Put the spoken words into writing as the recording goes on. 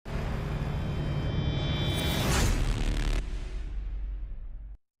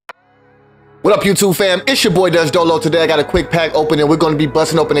What up, YouTube fam? It's your boy Dutch Dolo. Today I got a quick pack opening. We're going to be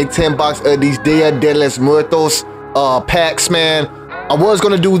busting open a 10 box of these DIA De Los Muertos packs, man. I was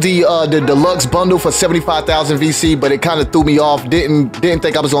going to do the deluxe bundle for 75,000 VC, but it kind of threw me off. Didn't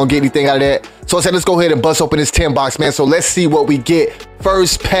think I was going to get anything out of that. So I said, let's go ahead and bust open this 10 box, man. So let's see what we get.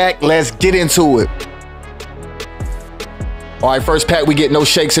 First pack, let's get into it. All right, first pack, we get no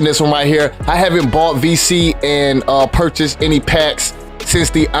shakes in this one right here. I haven't bought VC and purchased any packs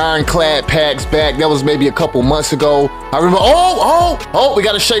since the Ironclad packs back. That was maybe a couple months ago. I remember, oh, we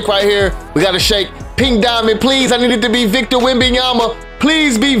got a shake right here. We got a shake. Pink Diamond, please. I need it to be Victor Wembanyama.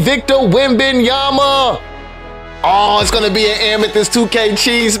 Please be Victor Wembanyama. Oh, it's gonna be an Amethyst 2K.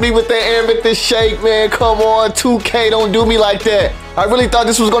 Cheese me with the Amethyst shake, man. Come on, 2K, don't do me like that. I really thought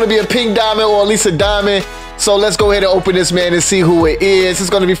this was gonna be a Pink Diamond or at least a Diamond. So let's go ahead and open this, man, and see who it is. It's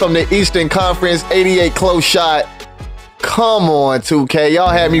gonna be from the Eastern Conference, 88 close shot. Come on, 2K. Y'all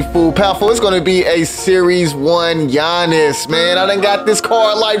had me fooled. Powerful. It's going to be a Series 1 Giannis, man. I done got this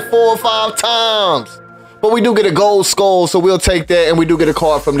card like 4 or 5 times. But we do get a gold skull, so we'll take that, and we do get a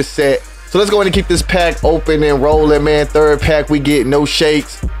card from the set. So let's go ahead and keep this pack open and rolling, man. Third pack, we get no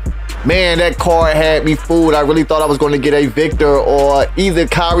shakes. Man, that card had me fooled. I really thought I was going to get a Victor or either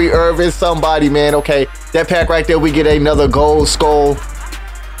Kyrie Irving, somebody, man. Okay, that pack right there, we get another gold skull.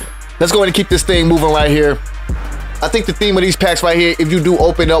 Let's go ahead and keep this thing moving right here. I think the theme of these packs right here, if you do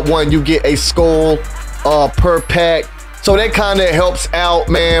open up one, you get a skull per pack. So that kind of helps out,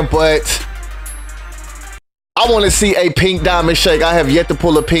 man, but I want to see a Pink Diamond shake. I have yet to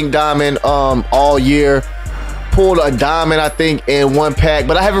pull a Pink Diamond all year. Pulled a diamond, I think, in one pack,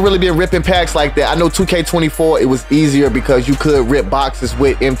 but I haven't really been ripping packs like that. I know 2K24, it was easier because you could rip boxes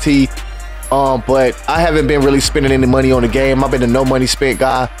with MT, but I haven't been really spending any money on the game. I've been a no money spent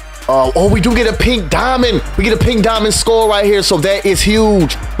guy. Oh, we do get a Pink Diamond. We get a Pink Diamond score right here, so that is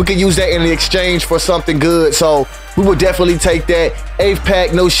huge. We could use that in the exchange for something good, so we will definitely take that. 8th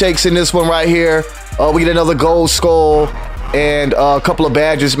pack, no shakes in this one right here. We get another gold skull and a couple of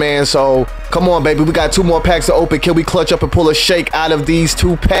badges, man, so come on, baby. We got 2 more packs to open. Can we clutch up and pull a shake out of these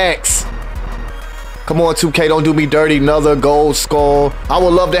 2 packs? Come on, 2K, don't do me dirty. Another gold skull. I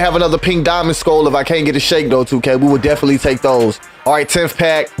would love to have another Pink Diamond skull if I can't get a shake, though, 2K. We would definitely take those. All right, 10th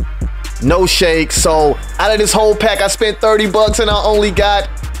pack. No shake. So out of this whole pack, I spent 30 bucks and I only got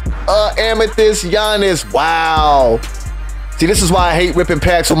Amethyst Giannis. Wow. See, this is why I hate ripping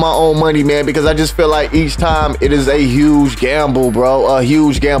packs with my own money, man, because I just feel like each time it is a huge gamble, bro. A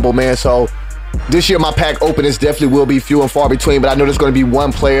huge gamble, man. So this year, my pack openings definitely will be few and far between, but I know there's going to be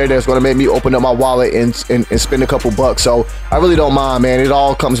one player that's going to make me open up my wallet and spend a couple bucks. So I really don't mind, man. It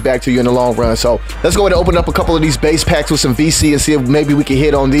all comes back to you in the long run. So let's go ahead and open up a couple of these base packs with some VC and see if maybe we can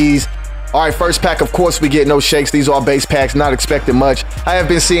hit on these. All right, first pack, of course, we get no shakes. These are base packs, not expecting much. I have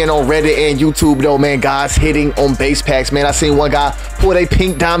been seeing on Reddit and YouTube, though, man, guys hitting on base packs, man. I seen one guy pull a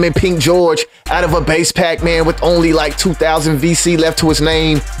Pink Diamond, Pink George out of a base pack, man, with only like 2,000 VC left to his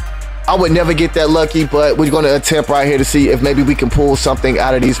name. I would never get that lucky, but we're going to attempt right here to see if maybe we can pull something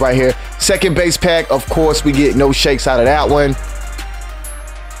out of these right here. Second base pack, of course, we get no shakes out of that one.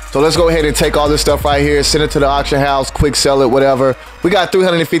 So let's go ahead and take all this stuff right here, send it to the auction house, quick sell it, whatever. We got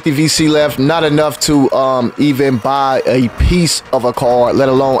 350 VC left, not enough to even buy a piece of a card, let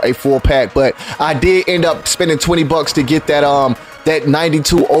alone a full pack. But I did end up spending 20 bucks to get that that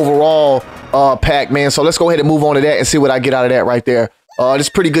 92 overall pack, man. So let's go ahead and move on to that and see what I get out of that right there. This is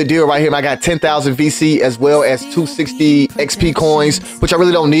a pretty good deal right here. I got 10,000 VC as well as 260 XP coins, which I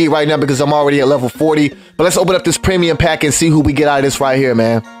really don't need right now because I'm already at level 40. But let's open up this premium pack and see who we get out of this right here,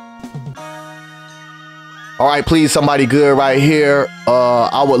 man. All right, please, somebody good right here.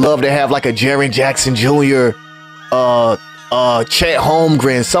 I would love to have like a Jaren Jackson Jr., Chet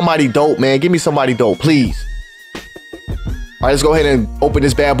Holmgren, somebody dope, man. Give me somebody dope, please. All right, let's go ahead and open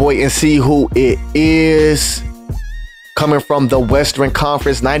this bad boy and see who it is. Coming from the Western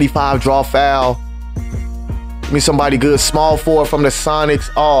Conference, 95 draw foul. Give me somebody good. Small forward from the Sonics.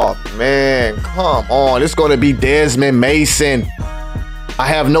 Oh, man, come on. It's going to be Desmond Mason. I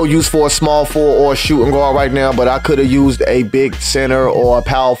have no use for a small forward or a shooting guard right now, but I could have used a big center or a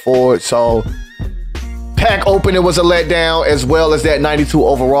power forward. So pack opening was a letdown, as well as that 92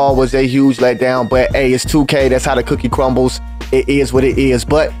 overall was a huge letdown. But hey, it's 2K. That's how the cookie crumbles. It is what it is.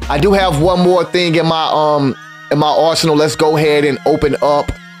 But I do have one more thing in my arsenal. Let's go ahead and open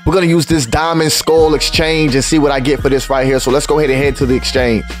up. We're gonna use this Diamond Skull exchange and see what I get for this right here. So let's go ahead and head to the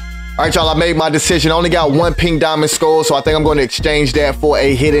exchange. All right, y'all, I made my decision. I only got one pink diamond skull, so I think I'm going to exchange that for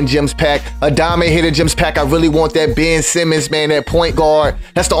a hidden gems pack. A diamond hidden gems pack. I really want that Ben Simmons, man, that point guard.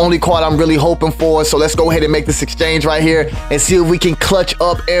 That's the only card I'm really hoping for. So let's go ahead and make this exchange right here and see if we can clutch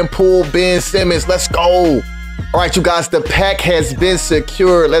up and pull Ben Simmons. Let's go. All right, you guys, the pack has been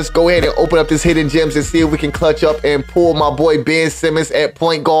secured. Let's go ahead and open up this hidden gems and see if we can clutch up and pull my boy Ben Simmons at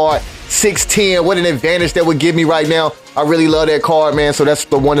point guard. 6'10", what an advantage that would give me right now. I really love that card, man, so that's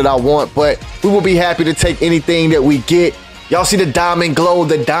the one that I want. But we will be happy to take anything that we get. Y'all see the diamond glow,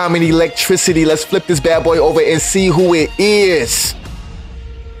 the diamond electricity. Let's flip this bad boy over and see who it is.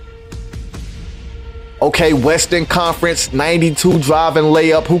 Okay, Western Conference, 92 driving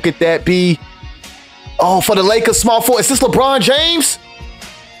layup. Who could that be? Oh, for the Lakers, small forward. Is this LeBron James?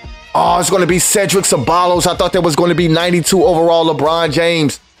 Oh, it's going to be Cedric Ceballos. I thought that was going to be 92 overall LeBron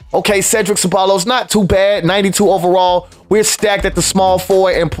James. Okay, Cedric Ceballos, not too bad. 92 overall. We're stacked at the small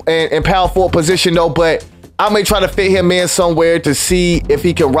forward and power forward position, though, but I may try to fit him in somewhere to see if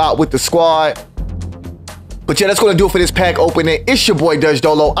he can rock with the squad. But yeah, that's going to do it for this pack opening. It's your boy, Dutch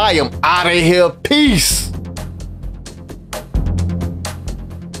Dolo. I am out of here. Peace.